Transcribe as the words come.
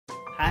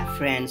Hi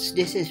friends,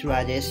 this is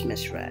Rajesh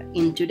Mishra.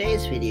 In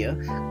today's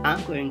video,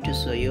 I'm going to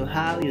show you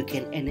how you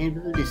can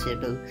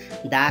disable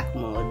dark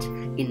mode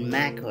in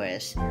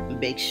macOS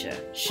Big Sur.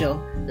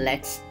 So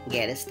let's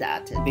get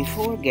started.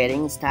 Before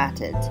getting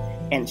started,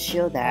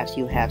 ensure that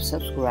you have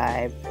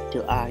subscribed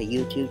to our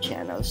YouTube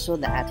channel so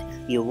that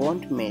you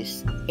won't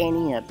miss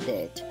any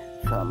update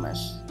from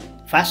us.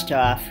 First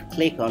off,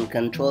 click on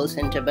Control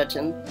Center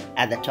button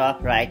at the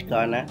top right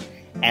corner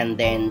and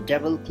then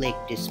double click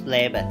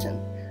Display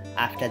button.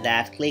 After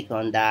that, click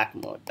on Dark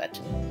Mode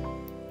button.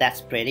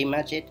 That's pretty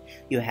much it.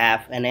 You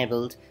have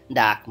enabled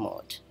dark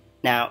mode.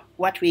 Now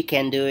what we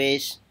can do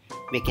is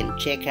we can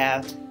check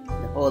out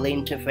the whole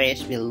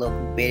interface. Will look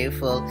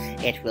beautiful,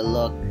 it will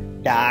look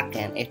dark,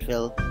 and it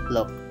will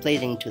look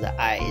pleasing to the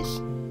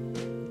eyes.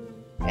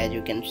 As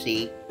you can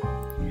see,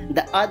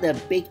 the other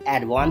big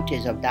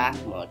advantage of dark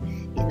mode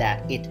is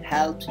that it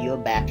helps your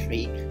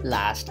battery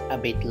last a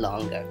bit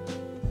longer.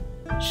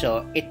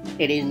 So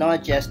it is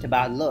not just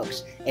about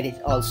looks, it is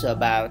also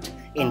about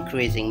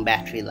increasing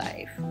battery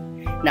life.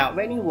 Now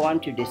when you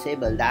want to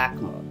disable dark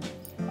mode,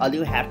 all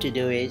you have to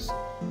do is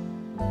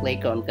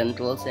click on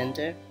Control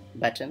Center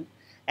button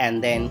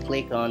and then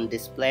click on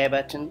Display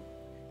button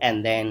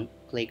and then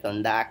click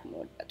on Dark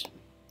Mode button.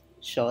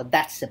 So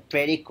that's a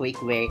pretty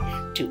quick way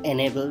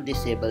to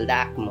disable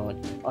dark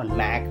mode on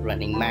Mac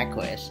running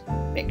macOS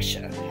Big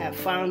Sur. If you have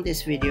found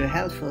this video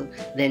helpful,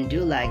 then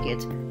do like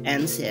it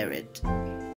and share it.